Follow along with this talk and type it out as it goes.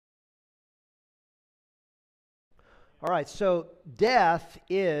All right, so death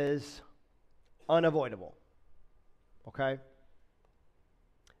is unavoidable, okay?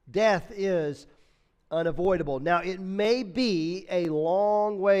 Death is unavoidable. Now, it may be a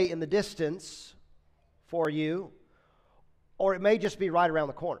long way in the distance for you, or it may just be right around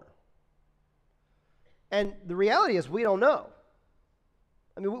the corner. And the reality is we don't know.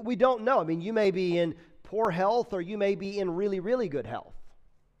 I mean, we don't know. I mean, you may be in poor health or you may be in really, really good health,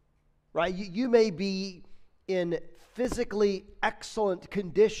 right? You may be in physically excellent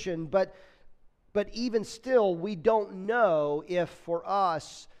condition, but even still, we don't know if for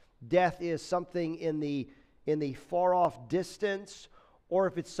us death is something in the far off distance or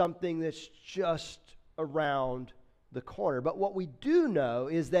if it's something that's just around the corner. But what we do know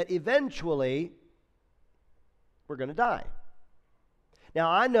is that eventually we're going to die. Now,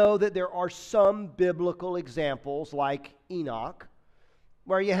 I know that there are some biblical examples like Enoch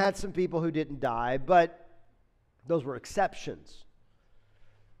where you had some people who didn't die, but those were exceptions.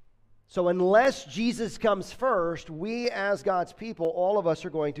 So unless Jesus comes first, we as God's people, all of us are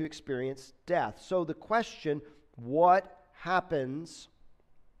going to experience death. So the question, what happens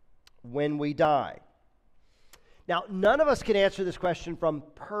when we die? Now, none of us can answer this question from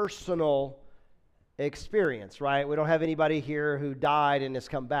personal experience, right? We don't have anybody here who died and has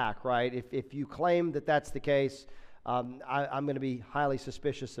come back, right? If you claim that that's the case, I'm going to be highly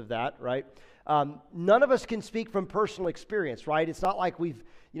suspicious of that, right? None of us can speak from personal experience, right? It's not like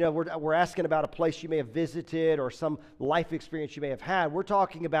we're asking about a place you may have visited or some life experience you may have had. We're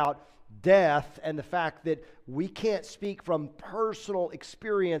talking about death and the fact that we can't speak from personal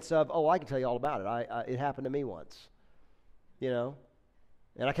experience of, I can tell you all about it. It happened to me once, and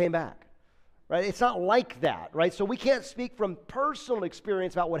I came back, right? It's not like that, right? So we can't speak from personal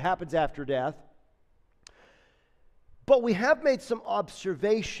experience about what happens after death. But we have made some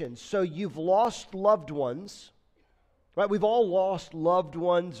observations. So you've lost loved ones, right? We've all lost loved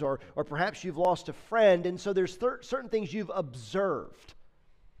ones, or perhaps you've lost a friend, and so there's certain things you've observed,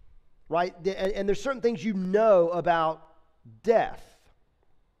 right? And there's certain things you know about death.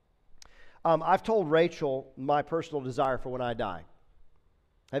 I've told Rachel my personal desire for when I die.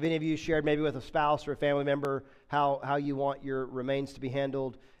 Have any of you shared maybe with a spouse or a family member how you want your remains to be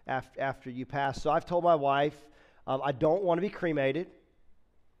handled after you pass? So I've told my wife, I don't want to be cremated,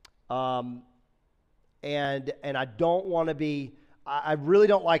 and I don't want to be. I really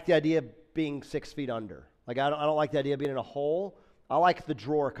don't like the idea of being 6 feet under. Like I don't like the idea of being in a hole. I like the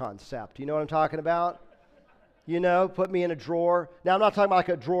drawer concept. You know what I'm talking about? Put me in a drawer. Now I'm not talking about like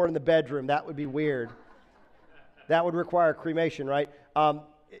a drawer in the bedroom. That would be weird. That would require cremation, right? I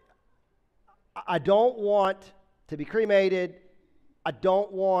don't want to be cremated. I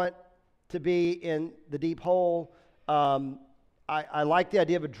don't want to be in the deep hole. I like the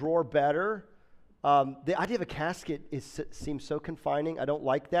idea of a drawer better. The idea of a casket seems so confining. I don't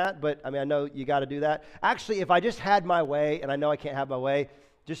like that, but I know you got to do that. Actually, if I just had my way, and I know I can't have my way,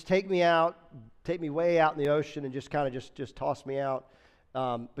 just take me way out in the ocean and just kind of just toss me out.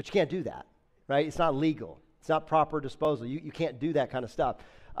 But you can't do that, right? It's not legal. It's not proper disposal. You can't do that kind of stuff.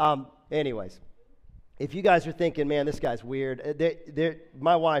 Anyways, if you guys are thinking, man, this guy's weird,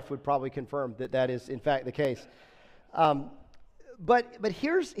 my wife would probably confirm that is in fact the case. But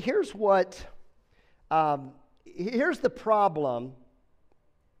here's the problem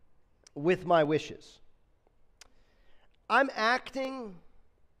with my wishes. I'm acting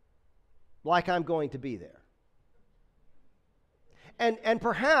like I'm going to be there. And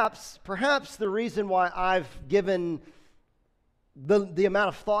perhaps the reason why I've given the amount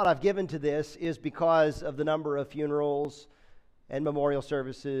of thought I've given to this is because of the number of funerals and memorial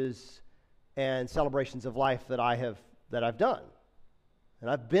services and celebrations of life that I've done. And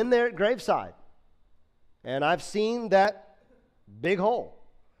I've been there at graveside. And I've seen that big hole.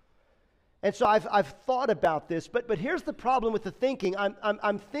 And so I've thought about this, but here's the problem with the thinking.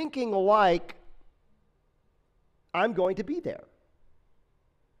 I'm thinking like I'm going to be there.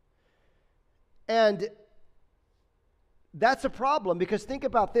 And that's a problem because think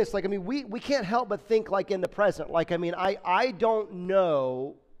about this. We can't help but think like in the present. I don't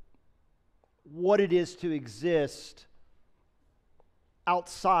know what it is to exist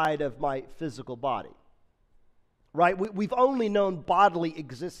outside of my physical body. Right? We've only known bodily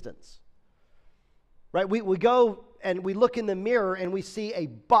existence. Right? We go and we look in the mirror and we see a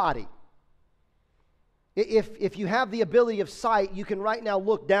body. If you have the ability of sight, you can right now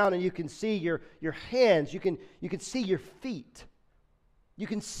look down and you can see your hands. You can see your feet. You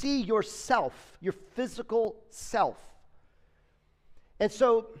can see yourself, your physical self. And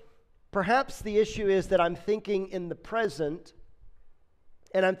so perhaps the issue is that I'm thinking in the present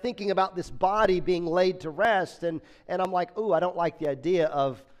And I'm thinking about this body being laid to rest, and I'm like, ooh, I don't like the idea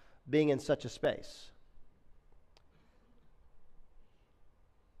of being in such a space.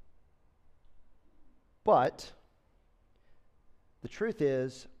 But the truth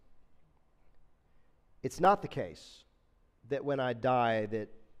is, it's not the case that when I die that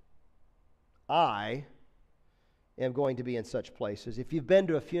I am going to be in such places. If you've been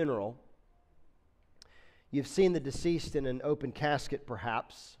to a funeral, you've seen the deceased in an open casket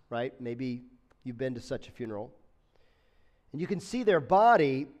perhaps, right? Maybe you've been to such a funeral. And you can see their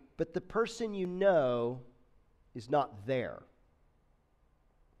body, but the person you know is not there.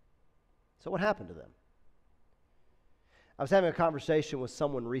 So what happened to them? I was having a conversation with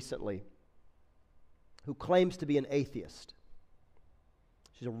someone recently who claims to be an atheist.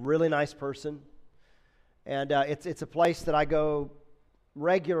 She's a really nice person, and it's a place that I go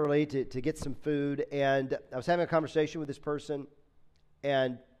regularly to get some food, and I was having a conversation with this person,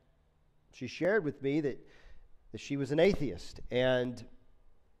 and she shared with me that she was an atheist, and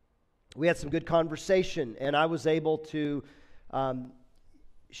we had some good conversation, and I was able to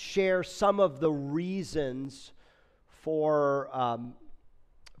share some of the reasons for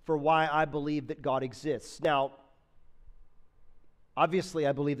why I believe that God exists. Now, obviously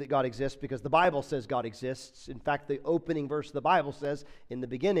I believe that God exists because the Bible says God exists. In fact, the opening verse of the Bible says, in the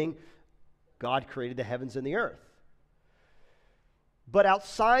beginning, God created the heavens and the earth. But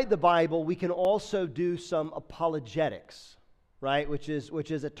outside the Bible, we can also do some apologetics, right? Which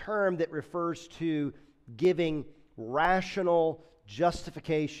is a term that refers to giving rational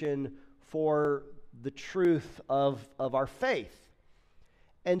justification for the truth of our faith.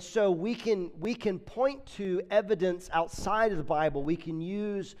 And so we can point to evidence outside of the Bible. We can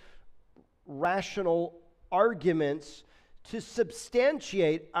use rational arguments to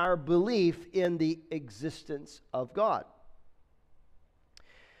substantiate our belief in the existence of God.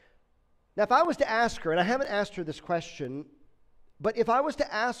 Now, if I was to ask her, and I haven't asked her this question, but if I was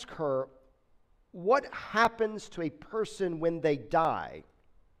to ask her, what happens to a person when they die?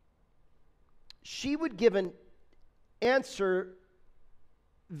 She would give an answer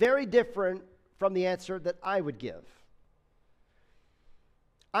very different from the answer that I would give.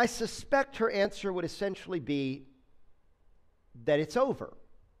 I suspect her answer would essentially be that it's over.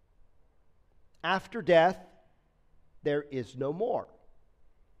 After death, there is no more.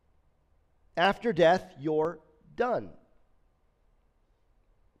 After death, you're done.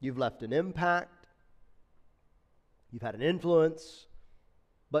 You've left an impact, you've had an influence,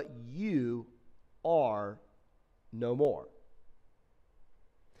 but you are no more.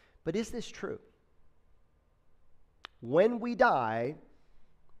 But is this true? When we die,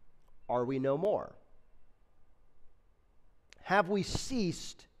 are we no more? Have we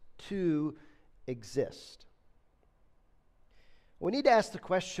ceased to exist? We need to ask the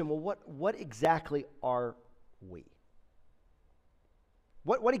question, well, what exactly are we?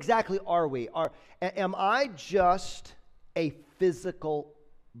 What exactly are we? Am I just a physical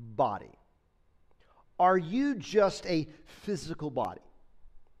body? Are you just a physical body?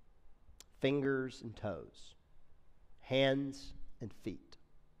 Fingers and toes, hands and feet,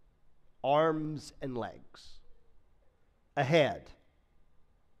 arms and legs, a head,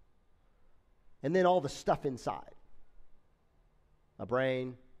 and then all the stuff inside. A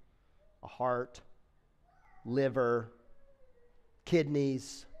brain, a heart, liver,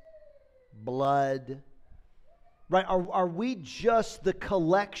 kidneys, blood. Right? Are we just the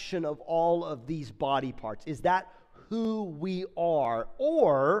collection of all of these body parts? Is that who we are?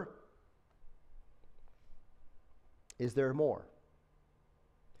 Or is there more?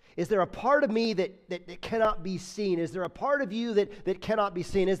 Is there a part of me that cannot be seen? Is there a part of you that cannot be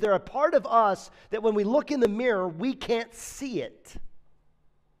seen? Is there a part of us that when we look in the mirror, we can't see it?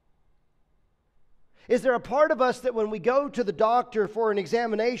 Is there a part of us that when we go to the doctor for an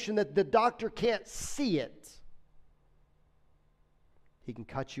examination that the doctor can't see it? He can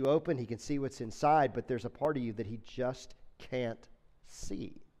cut you open, he can see what's inside, but there's a part of you that he just can't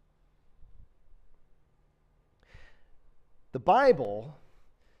see. The Bible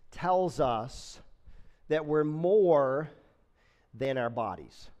tells us that we're more than our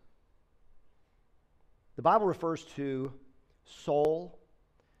bodies. The Bible refers to soul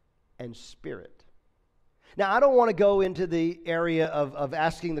and spirit. Now, I don't want to go into the area of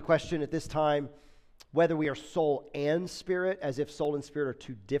asking the question at this time whether we are soul and spirit, as if soul and spirit are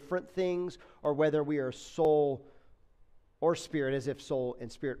two different things, or whether we are soul or spirit, as if soul and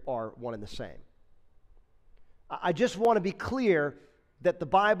spirit are one and the same. I just want to be clear that the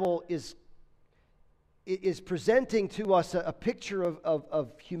Bible is presenting to us a picture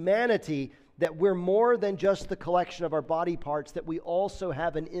of humanity that we're more than just the collection of our body parts, that we also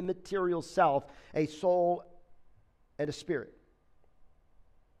have an immaterial self, a soul, and a spirit.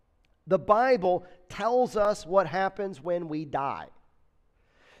 The Bible tells us what happens when we die.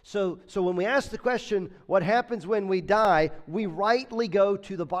 So when we ask the question, what happens when we die, we rightly go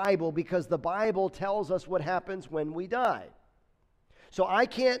to the Bible because the Bible tells us what happens when we die. So I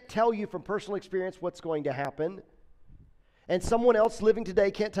can't tell you from personal experience what's going to happen, and someone else living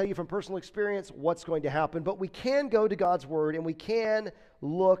today can't tell you from personal experience what's going to happen, but we can go to God's Word and we can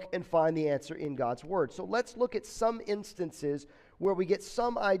look and find the answer in God's Word. So let's look at some instances where we get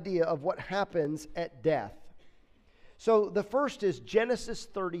some idea of what happens at death. So the first is Genesis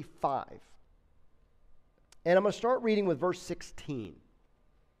 35. And I'm going to start reading with verse 16.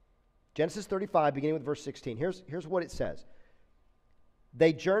 Genesis 35, beginning with verse 16. Here's what it says.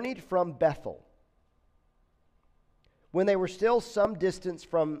 They journeyed from Bethel. When they were still some distance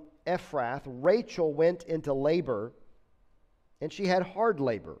from Ephrath, Rachel went into labor, and she had hard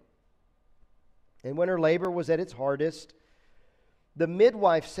labor. And when her labor was at its hardest, the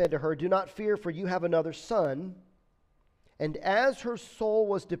midwife said to her, "Do not fear, for you have another son." And as her soul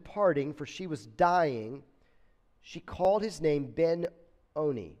was departing, for she was dying, she called his name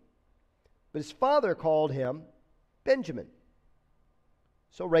Ben-Oni. But his father called him Benjamin.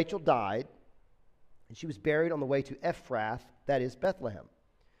 So Rachel died, and she was buried on the way to Ephrath, that is Bethlehem.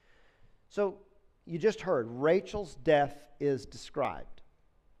 So you just heard, Rachel's death is described.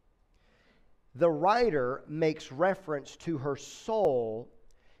 The writer makes reference to her soul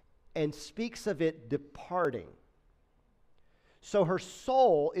and speaks of it departing. So her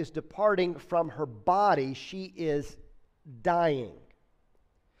soul is departing from her body. She is dying.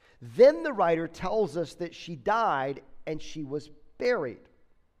 Then the writer tells us that she died and she was buried.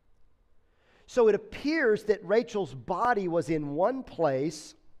 So it appears that Rachel's body was in one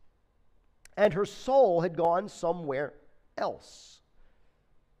place and her soul had gone somewhere else.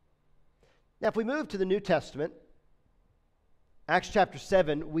 Now, if we move to the New Testament, Acts chapter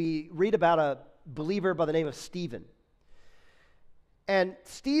 7, we read about a believer by the name of Stephen. And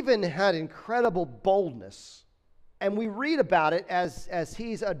Stephen had incredible boldness. And we read about it as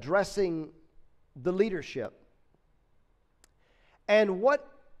he's addressing the leadership. And what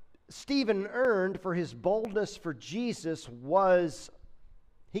Stephen earned for his boldness for Jesus was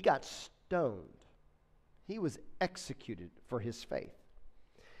he got stoned. He was executed for his faith.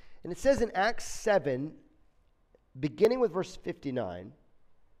 And it says in Acts 7, beginning with verse 59,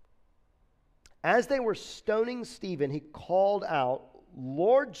 as they were stoning Stephen, he called out,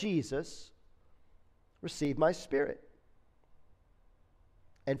 "Lord Jesus, receive my spirit."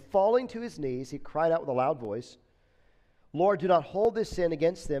 And falling to his knees, he cried out with a loud voice, "Lord, do not hold this sin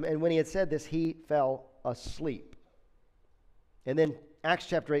against them." And when he had said this, he fell asleep. And then Acts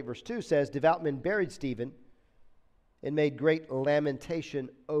chapter 8, verse 2 says, devout men buried Stephen and made great lamentation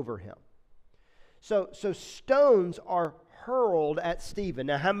over him. So stones are hurled at Stephen.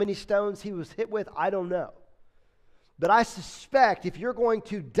 Now, how many stones he was hit with, I don't know. But I suspect if you're going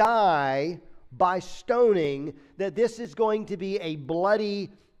to die by stoning, that this is going to be a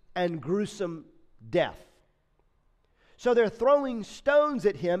bloody and gruesome death. So they're throwing stones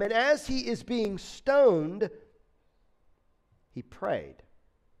at him, and as he is being stoned, he prayed.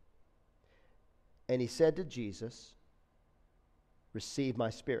 And he said to Jesus, "Receive my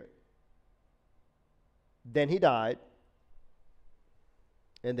spirit." Then he died,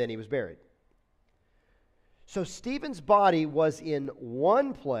 and then he was buried. So Stephen's body was in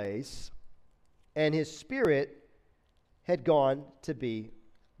one place, and his spirit had gone to be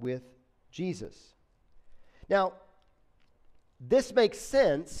with Jesus. Now, this makes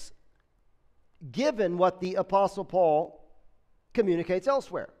sense given what the Apostle Paul communicates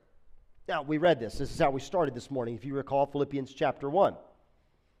elsewhere. Now, we read this. This is how we started this morning, if you recall, Philippians chapter 1.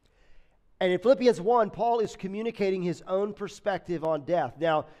 And in Philippians 1, Paul is communicating his own perspective on death.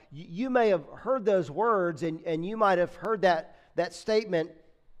 Now, you may have heard those words, and you might have heard that statement,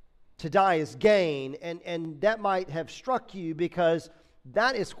 to die is gain, and that might have struck you because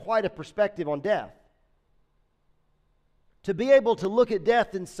that is quite a perspective on death. To be able to look at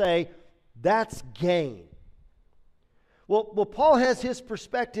death and say, that's gain. Well, Paul has his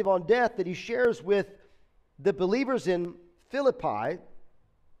perspective on death that he shares with the believers in Philippi.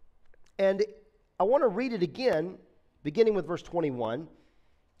 And I want to read it again, beginning with verse 21.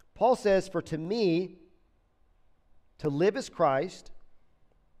 Paul says, "For to me, to live is Christ,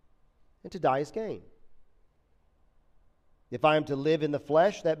 and to die is gain. If I am to live in the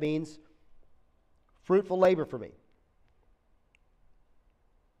flesh, that means fruitful labor for me.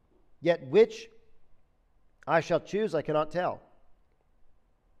 Yet which I shall choose, I cannot tell.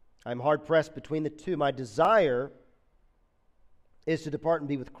 I'm hard pressed between the two. My desire is to depart and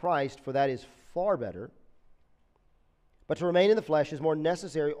be with Christ, for that is far better. But to remain in the flesh is more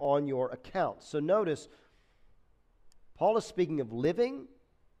necessary on your account. So notice, Paul is speaking of living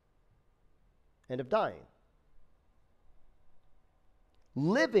and of dying.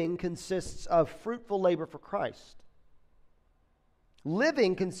 Living consists of fruitful labor for Christ.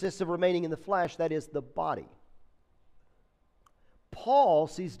 Living consists of remaining in the flesh, that is, the body. Paul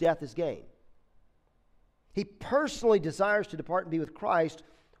sees death as gain. He personally desires to depart and be with Christ,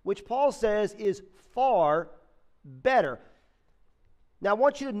 which Paul says is far better. Now, I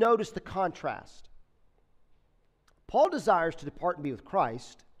want you to notice the contrast. Paul desires to depart and be with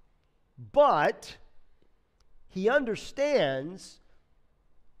Christ, but he understands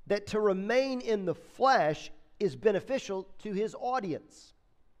that to remain in the flesh is beneficial to his audience.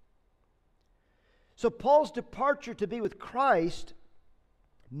 So Paul's departure to be with Christ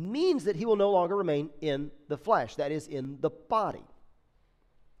means that he will no longer remain in the flesh, that is, in the body.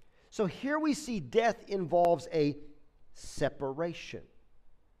 So here we see death involves a separation.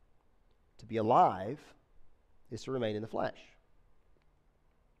 To be alive is to remain in the flesh.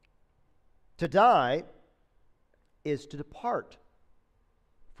 To die is to depart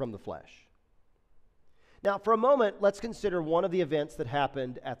from the flesh. Now, for a moment, let's consider one of the events that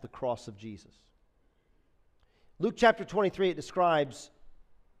happened at the cross of Jesus. Luke chapter 23, it describes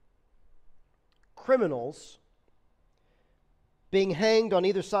criminals being hanged on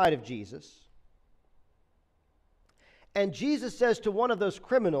either side of Jesus. And Jesus says to one of those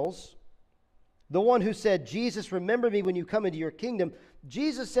criminals, the one who said, "Jesus, remember me when you come into your kingdom,"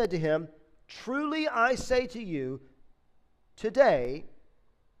 Jesus said to him, "Truly I say to you, today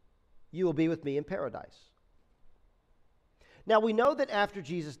you will be with me in paradise." Now we know that after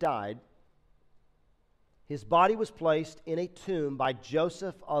Jesus died, his body was placed in a tomb by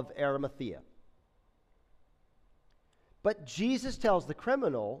Joseph of Arimathea. But Jesus tells the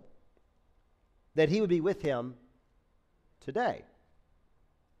criminal that he would be with him today.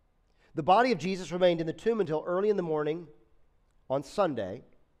 The body of Jesus remained in the tomb until early in the morning on Sunday.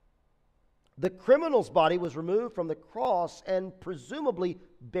 The criminal's body was removed from the cross and presumably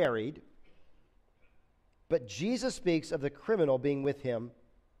buried. But Jesus speaks of the criminal being with him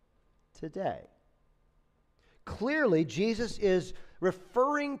today. Clearly, Jesus is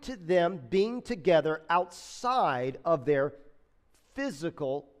referring to them being together outside of their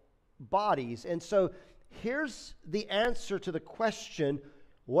physical bodies. And so here's the answer to the question,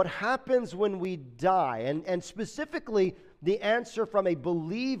 what happens when we die? And specifically, the answer from a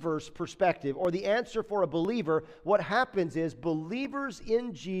believer's perspective, or the answer for a believer, what happens is believers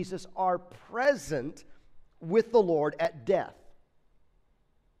in Jesus are present with the Lord at death.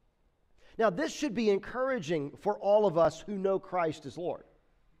 Now, this should be encouraging for all of us who know Christ as Lord.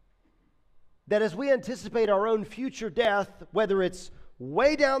 That as we anticipate our own future death, whether it's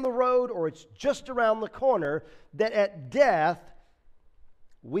way down the road or it's just around the corner, that at death,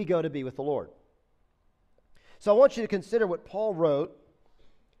 we go to be with the Lord. So I want you to consider what Paul wrote,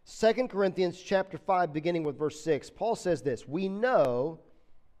 2 Corinthians chapter 5, beginning with verse 6. Paul says this, "We know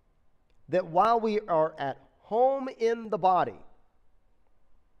that while we are at home in the body,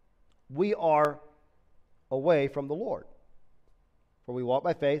 we are away from the Lord. For we walk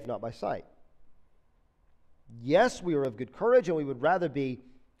by faith, not by sight. Yes, we are of good courage, and we would rather be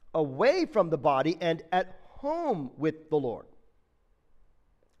away from the body and at home with the Lord."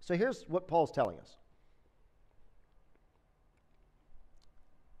 So here's what Paul's telling us.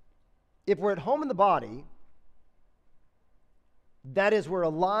 If we're at home in the body, that is, we're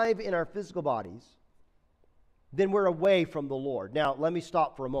alive in our physical bodies, then we're away from the Lord. Now, let me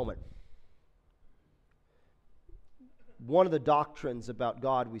stop for a moment. One of the doctrines about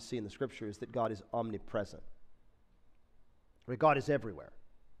God we see in the Scripture is that God is omnipresent. Right? God is everywhere.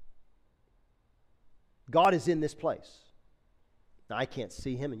 God is in this place. Now, I can't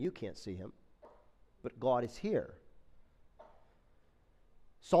see him and you can't see him, but God is here.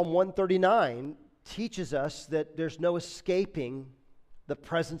 Psalm 139 teaches us that there's no escaping the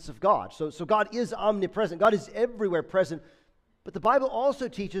presence of God. So God is omnipresent. God is everywhere present. But the Bible also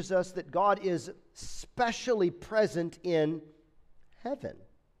teaches us that God is specially present in heaven.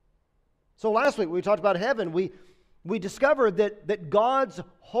 So last week we talked about heaven. We discovered that God's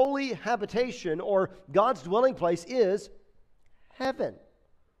holy habitation, or God's dwelling place, is heaven.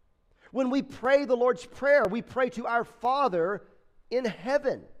 When we pray the Lord's Prayer, we pray to our Father in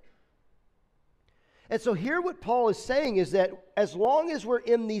heaven. And so here what Paul is saying is that as long as we're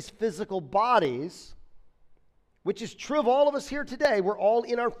in these physical bodies, which is true of all of us here today, we're all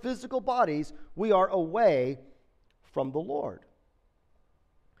in our physical bodies, we are away from the Lord.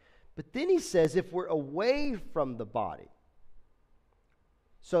 But then he says if we're away from the body.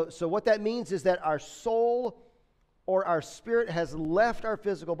 So what that means is that our soul or our spirit has left our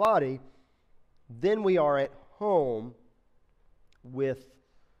physical body, then we are at home with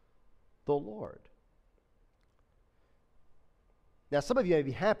the Lord. Now, some of you may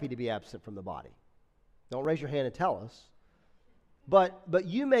be happy to be absent from the body. Don't raise your hand and tell us. But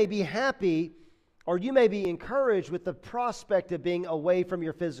you may be happy or you may be encouraged with the prospect of being away from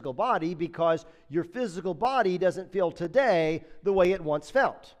your physical body because your physical body doesn't feel today the way it once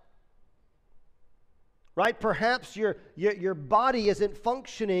felt. Right? Perhaps your body isn't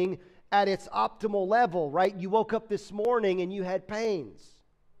functioning at its optimal level, right? You woke up this morning and you had pains.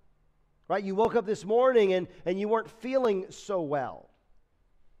 Right? You woke up this morning and you weren't feeling so well.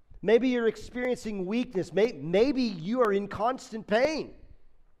 Maybe you're experiencing weakness. Maybe you are in constant pain.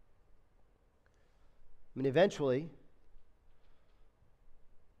 I mean, eventually,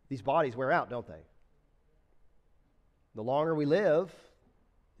 these bodies wear out, don't they? The longer we live,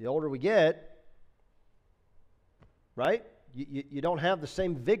 the older we get, right? You don't have the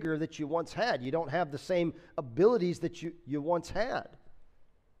same vigor that you once had. You don't have the same abilities that you once had.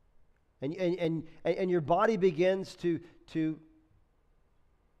 And your body begins to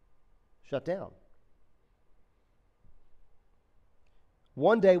shut down.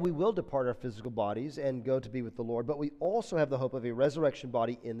 One day we will depart our physical bodies and go to be with the Lord, but we also have the hope of a resurrection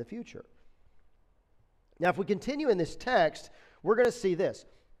body in the future. Now, if we continue in this text, we're going to see this.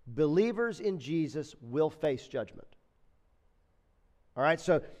 Believers in Jesus will face judgment. All right,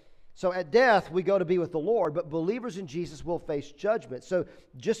 so at death, we go to be with the Lord, but believers in Jesus will face judgment. So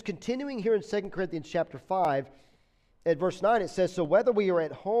just continuing here in 2 Corinthians chapter 5, at verse 9, it says, so whether we are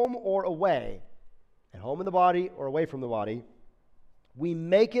at home or away, at home in the body or away from the body, we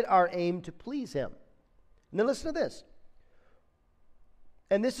make it our aim to please him. And then listen to this.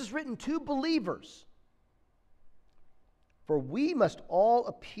 And this is written to believers. For we must all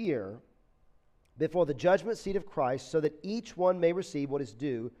appear before the judgment seat of Christ, so that each one may receive what is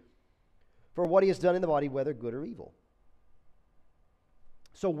due for what he has done in the body, whether good or evil.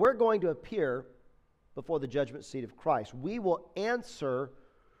 So we're going to appear before the judgment seat of Christ. We will answer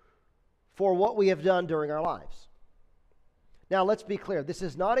for what we have done during our lives. Now, let's be clear. This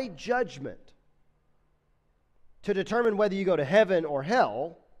is not a judgment to determine whether you go to heaven or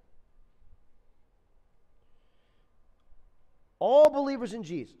hell. All believers in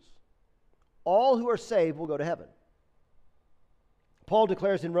Jesus, all who are saved, will go to heaven. Paul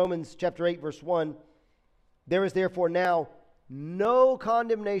declares in Romans chapter 8, verse 1, there is therefore now no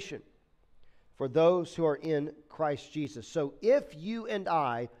condemnation for those who are in Christ Jesus. So if you and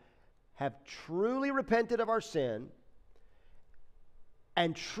I have truly repented of our sin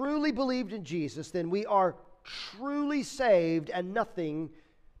and truly believed in Jesus, then we are truly saved, and nothing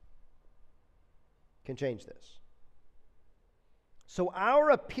can change this. So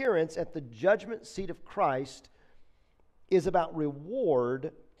our appearance at the judgment seat of Christ is about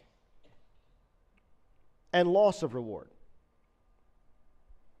reward and loss of reward.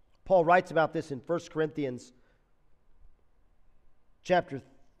 Paul writes about this in 1 Corinthians chapter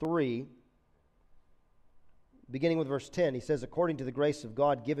 3, beginning with verse 10. He says, according to the grace of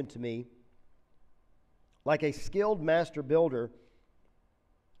God given to me, like a skilled master builder,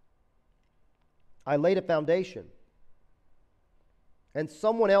 I laid a foundation, and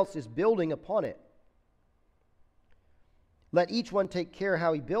someone else is building upon it. Let each one take care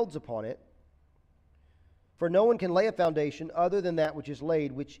how he builds upon it, for no one can lay a foundation other than that which is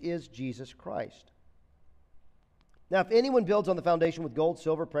laid, which is Jesus Christ. Now, if anyone builds on the foundation with gold,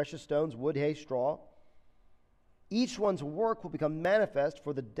 silver, precious stones, wood, hay, straw, each one's work will become manifest,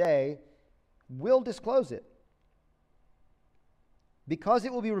 for the day will disclose it, because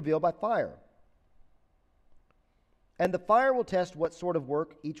it will be revealed by fire. And the fire will test what sort of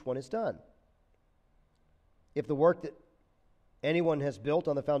work each one has done. If the work that anyone has built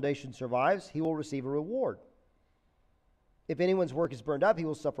on the foundation survives, he will receive a reward. If anyone's work is burned up, he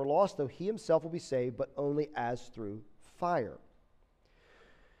will suffer loss, though he himself will be saved, but only as through fire.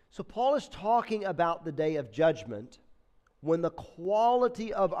 So Paul is talking about the day of judgment, when the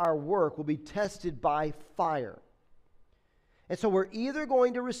quality of our work will be tested by fire. And so we're either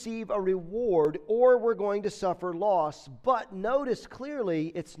going to receive a reward or we're going to suffer loss. But notice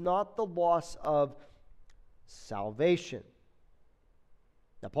clearly, it's not the loss of salvation.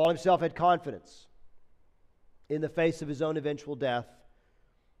 Now, Paul himself had confidence in the face of his own eventual death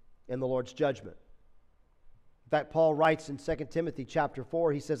and the Lord's judgment. In fact, Paul writes in 2 Timothy chapter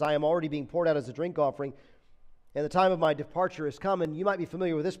 4, he says, I am already being poured out as a drink offering, and the time of my departure is come. And you might be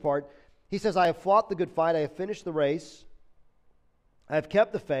familiar with this part. He says, I have fought the good fight, I have finished the race, I have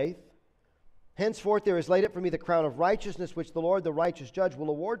kept the faith. Henceforth there is laid up for me the crown of righteousness, which the Lord, the righteous judge, will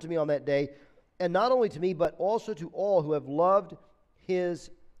award to me on that day, and not only to me, but also to all who have loved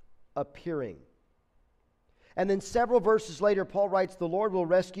his appearing. And then several verses later, Paul writes, the Lord will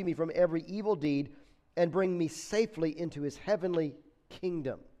rescue me from every evil deed and bring me safely into his heavenly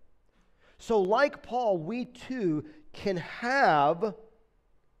kingdom. So like Paul, we too can have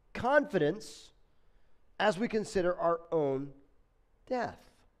confidence as we consider our own death.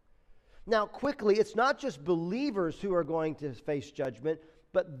 Now, quickly, it's not just believers who are going to face judgment,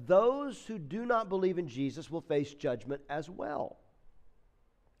 but those who do not believe in Jesus will face judgment as well.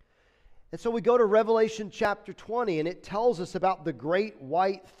 And so we go to Revelation chapter 20, and it tells us about the great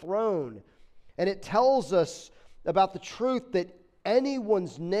white throne. And it tells us about the truth that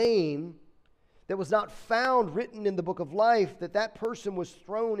anyone's name that was not found written in the book of life, that person was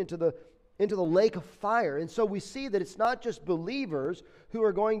thrown into the lake of fire. And so we see that it's not just believers who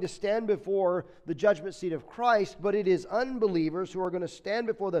are going to stand before the judgment seat of Christ, but it is unbelievers who are going to stand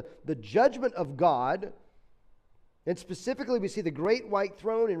before the judgment of God. And specifically, we see the great white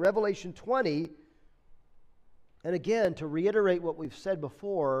throne in Revelation 20. And again, to reiterate what we've said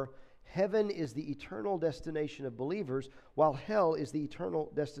before, heaven is the eternal destination of believers, while hell is the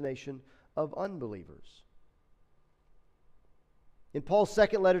eternal destination of unbelievers. In Paul's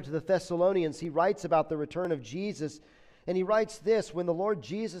second letter to the Thessalonians, he writes about the return of Jesus, and he writes this: when the Lord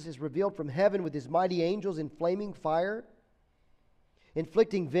Jesus is revealed from heaven with his mighty angels in flaming fire,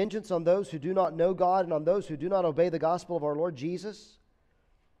 inflicting vengeance on those who do not know God and on those who do not obey the gospel of our Lord Jesus,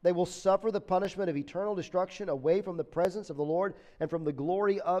 they will suffer the punishment of eternal destruction away from the presence of the Lord and from the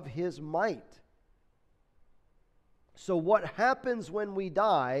glory of his might. So what happens when we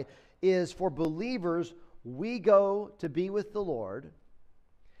die is, for believers, we go to be with the Lord,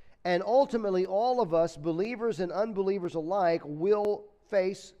 and ultimately all of us, believers and unbelievers alike, will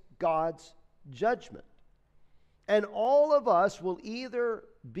face God's judgment. And all of us will either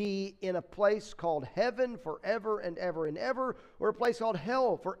be in a place called heaven forever and ever and ever, or a place called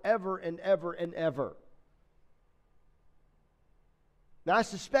hell forever and ever and ever. Now, I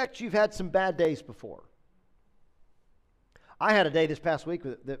suspect you've had some bad days before. I had a day this past week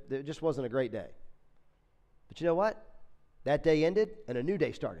that just wasn't a great day. But you know what? That day ended and a new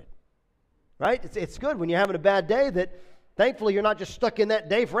day started. Right? It's good when you're having a bad day that thankfully you're not just stuck in that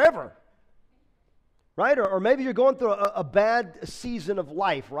day forever. Right? Or maybe you're going through a bad season of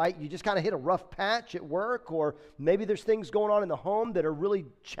life, right? You just kind of hit a rough patch at work, or maybe there's things going on in the home that are really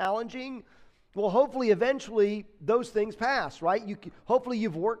challenging. Well, hopefully eventually those things pass, right? Hopefully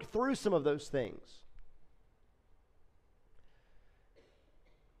you've worked through some of those things.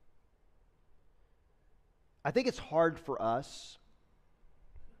 I think it's hard for us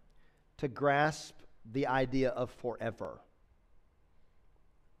to grasp the idea of forever.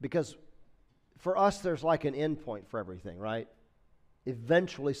 Because for us, there's like an end point for everything, right?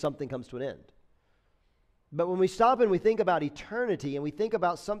 Eventually something comes to an end. But when we stop and we think about eternity, and we think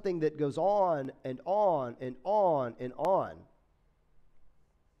about something that goes on and on and on and on,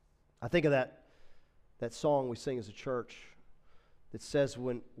 I think of that song we sing as a church that says,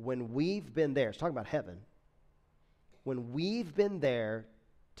 when we've been there, it's talking about heaven, when we've been there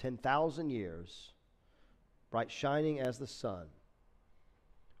 10,000 years, bright shining as the sun,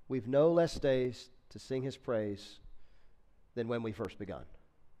 we've no less days to sing his praise than when we first begun.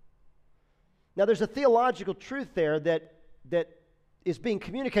 Now, there's a theological truth there that is being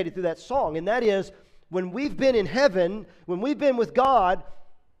communicated through that song, and that is, when we've been in heaven, when we've been with God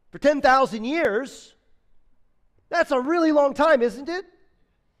for 10,000 years, that's a really long time, isn't it?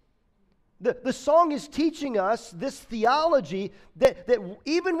 The song is teaching us this theology that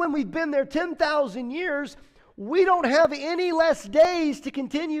even when we've been there 10,000 years, we don't have any less days to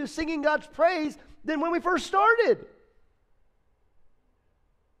continue singing God's praise than when we first started.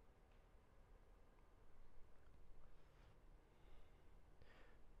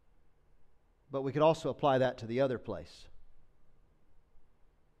 But we could also apply that to the other place.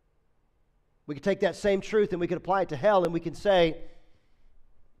 We could take that same truth and we could apply it to hell, and we can say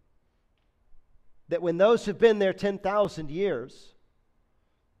that when those have been there 10,000 years,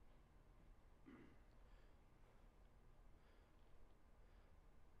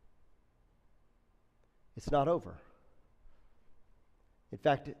 it's not over. In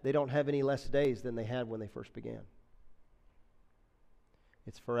fact, they don't have any less days than they had when they first began.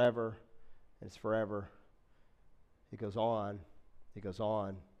 It's forever, and it's forever. It goes on, it goes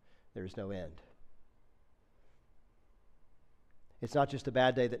on. There is no end. It's not just a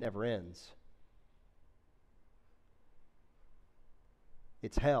bad day that never ends.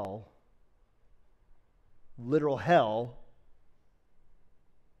 It's hell, literal hell,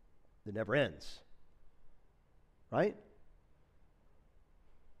 that never ends. Right?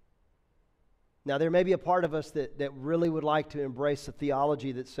 Now, there may be a part of us that really would like to embrace a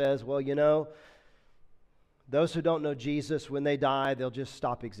theology that says, well, you know, those who don't know Jesus, when they die, they'll just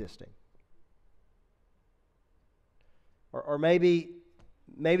stop existing. Or maybe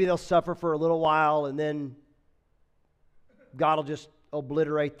they'll suffer for a little while and then God will just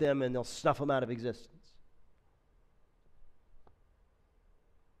obliterate them and they'll snuff them out of existence.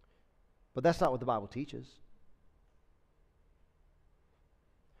 But that's not what the Bible teaches.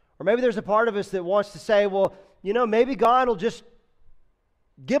 Or maybe there's a part of us that wants to say, well, you know, maybe God will just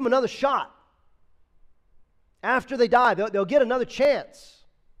give them another shot. After they die, they'll get another chance.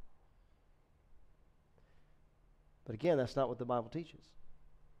 But again, that's not what the Bible teaches.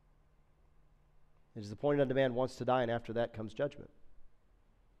 It is appointed unto man once to die, and after that comes judgment.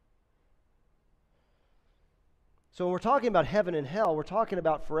 So when we're talking about heaven and hell, we're talking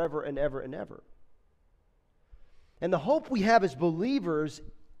about forever and ever and ever. And the hope we have as believers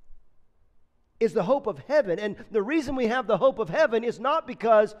is the hope of heaven. And the reason we have the hope of heaven is not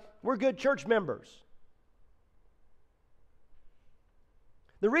because we're good church members.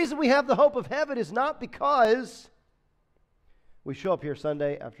 The reason we have the hope of heaven is not because we show up here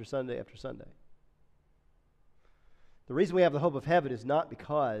Sunday after Sunday after Sunday. The reason we have the hope of heaven is not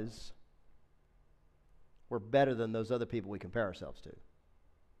because we're better than those other people we compare ourselves to.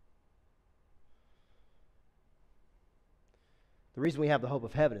 The reason we have the hope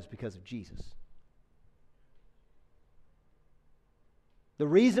of heaven is because of Jesus. The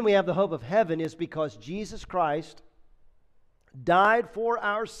reason we have the hope of heaven is because Jesus Christ died for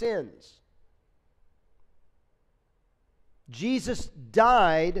our sins. Jesus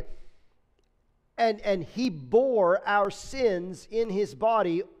died and He bore our sins in His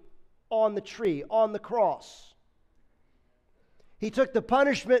body on the tree, on the cross. He took the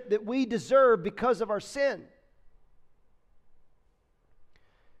punishment that we deserve because of our sin.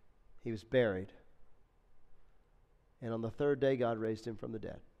 He was buried. And on the third day, God raised Him from the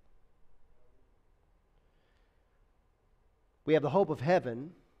dead. We have the hope of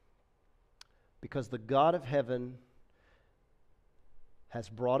heaven because the God of heaven has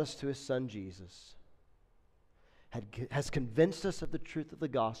brought us to His Son Jesus, has convinced us of the truth of the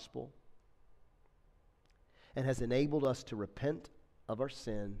gospel, and has enabled us to repent of our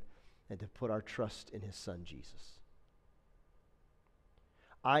sin and to put our trust in His Son Jesus.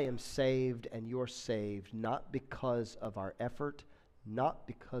 I am saved and you're saved not because of our effort, not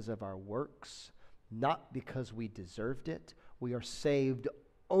because of our works, not because we deserved it. We are saved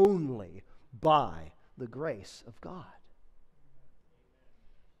only by the grace of God.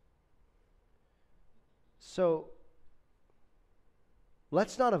 So,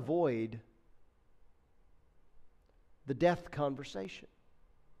 let's not avoid the death conversation.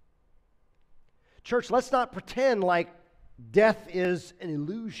 Church, let's not pretend like death is an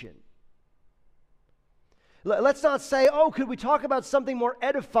illusion. Let's not say, oh, could we talk about something more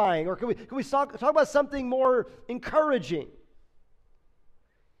edifying, or could we talk about something more encouraging?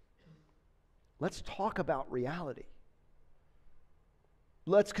 Let's talk about reality.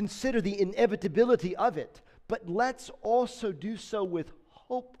 Let's consider the inevitability of it, but let's also do so with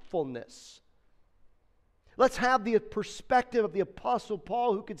hopefulness. Let's have the perspective of the Apostle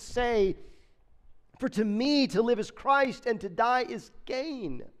Paul, who could say, for to me to live is Christ and to die is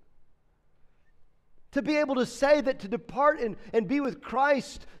gain. To be able to say that to depart and be with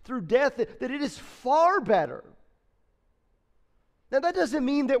Christ through death, that it is far better. Now that doesn't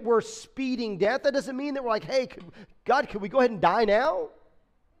mean that we're speeding death. That doesn't mean that we're like, hey, God, could we go ahead and die now?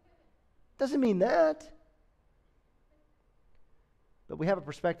 Doesn't mean that. But we have a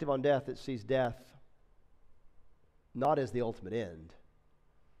perspective on death that sees death not as the ultimate end,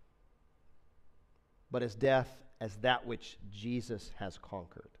 but as death as that which Jesus has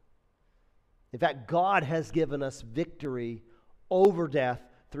conquered. In fact, God has given us victory over death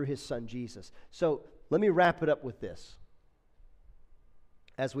through His Son Jesus. So let me wrap it up with this.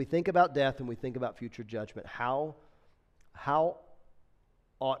 As we think about death and we think about future judgment, how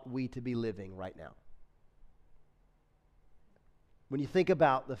ought we to be living right now? When you think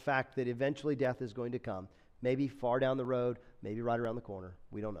about the fact that eventually death is going to come, maybe far down the road, maybe right around the corner,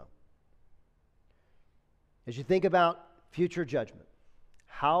 we don't know. As you think about future judgment,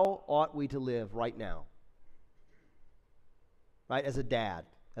 how ought we to live right now? Right? As a dad,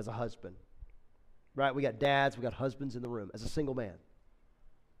 as a husband. Right? We got dads, we got husbands in the room. As a single man.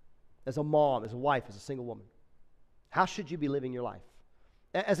 As a mom, as a wife, as a single woman. How should you be living your life?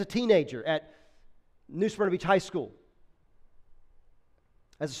 As a teenager at New Smyrna Beach High School.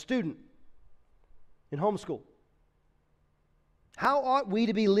 As a student in homeschool. How ought we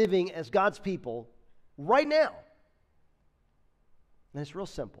to be living as God's people right now? And it's real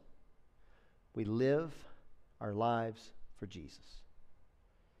simple. We live our lives for Jesus.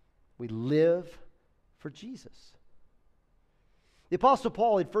 We live for Jesus. The Apostle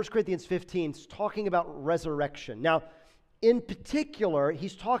Paul in 1 Corinthians 15 is talking about resurrection. Now, in particular,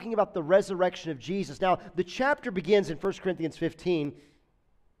 he's talking about the resurrection of Jesus. Now, the chapter begins in 1 Corinthians 15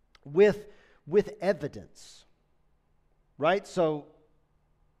 with evidence, right? So,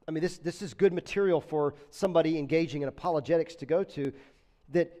 I mean, this is good material for somebody engaging in apologetics to go to,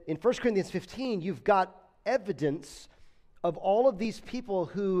 that in 1 Corinthians 15, you've got evidence of all of these people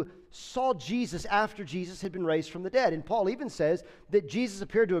who saw Jesus after Jesus had been raised from the dead. And Paul even says that Jesus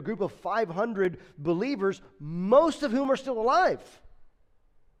appeared to a group of 500 believers, most of whom are still alive.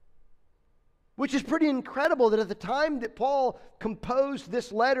 Which is pretty incredible that at the time that Paul composed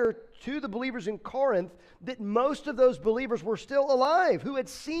this letter to the believers in Corinth, that most of those believers were still alive, who had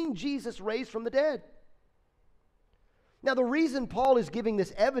seen Jesus raised from the dead. Now, the reason Paul is giving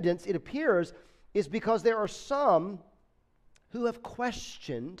this evidence, it appears, is because there are some who have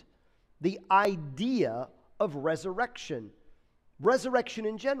questioned the idea of resurrection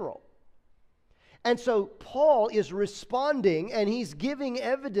in general. And so Paul is responding, and he's giving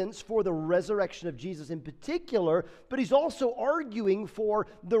evidence for the resurrection of Jesus in particular, but he's also arguing for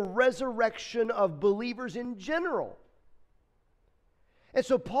the resurrection of believers in general. And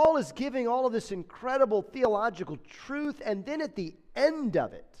so Paul is giving all of this incredible theological truth, and then at the end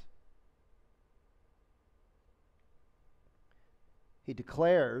of it, he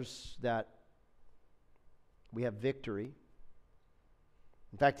declares that we have victory.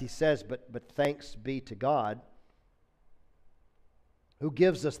 In fact, he says, but thanks be to God who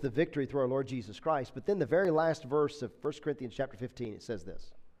gives us the victory through our Lord Jesus Christ. But then the very last verse of 1 Corinthians chapter 15, it says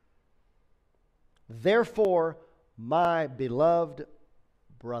this: Therefore, my beloved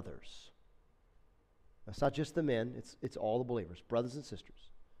brothers. That's not just the men, it's all the believers, brothers and sisters.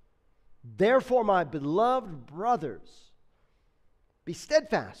 Therefore, my beloved brothers, be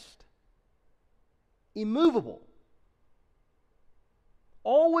steadfast, immovable,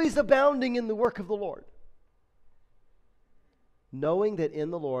 always abounding in the work of the Lord, knowing that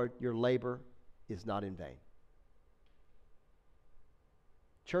in the Lord your labor is not in vain.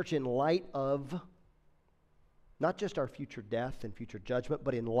 Church, in light of not just our future death and future judgment,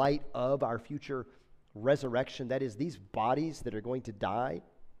 but in light of our future resurrection, that is, these bodies that are going to die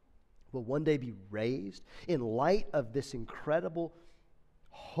will one day be raised, in light of this incredible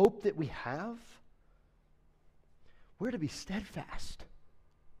hope that we have, we're to be steadfast.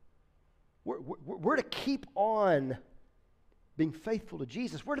 We're to keep on being faithful to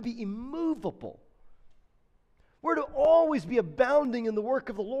Jesus. We're to be immovable. We're to always be abounding in the work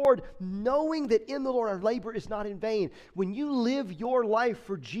of the Lord, knowing that in the Lord our labor is not in vain. When you live your life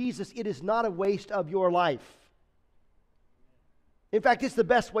for Jesus, it is not a waste of your life. In fact, it's the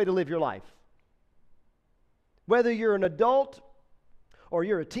best way to live your life. Whether you're an adult or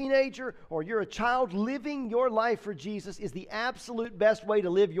you're a teenager or you're a child, living your life for Jesus is the absolute best way to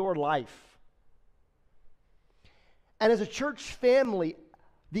live your life. And as a church family,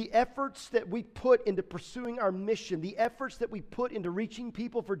 the efforts that we put into pursuing our mission, the efforts that we put into reaching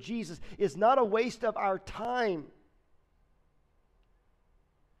people for Jesus is not a waste of our time.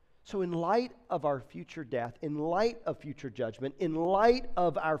 So in light of our future death, in light of future judgment, in light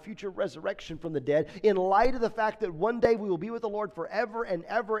of our future resurrection from the dead, in light of the fact that one day we will be with the Lord forever and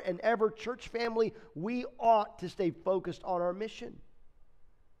ever and ever, church family, we ought to stay focused on our mission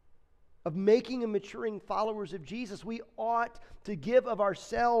of making and maturing followers of Jesus. We ought to give of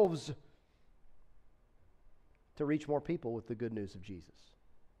ourselves to reach more people with the good news of Jesus.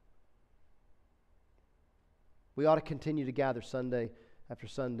 We ought to continue to gather Sunday after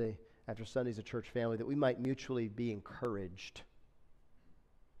Sunday after Sunday as a church family, that we might mutually be encouraged.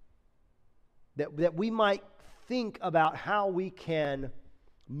 That we might think about how we can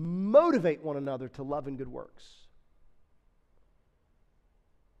motivate one another to love and good works.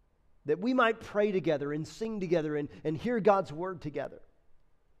 That we might pray together and sing together and hear God's word together.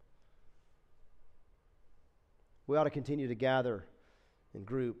 We ought to continue to gather and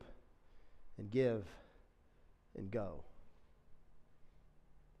group and give and go.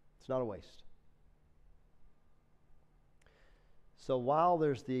 It's not a waste. So while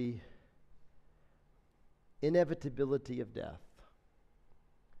there's the inevitability of death,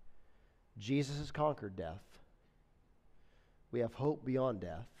 Jesus has conquered death. We have hope beyond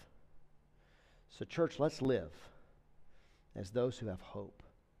death. So church, let's live as those who have hope.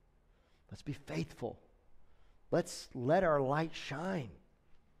 Let's be faithful. Let's let our light shine.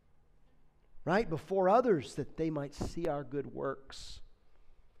 right, before others, that they might see our good works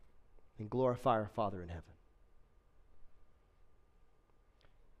and glorify our Father in heaven.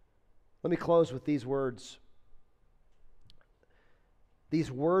 Let me close with these words. These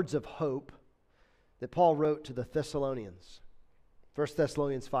words of hope that Paul wrote to the Thessalonians. 1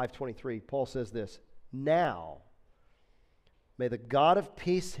 Thessalonians 5:23, Paul says this, "Now may the God of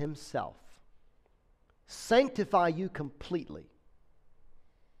peace himself sanctify you completely,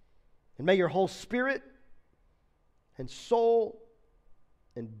 and may your whole spirit and soul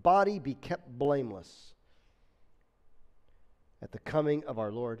and body be kept blameless at the coming of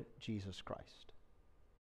our Lord Jesus Christ."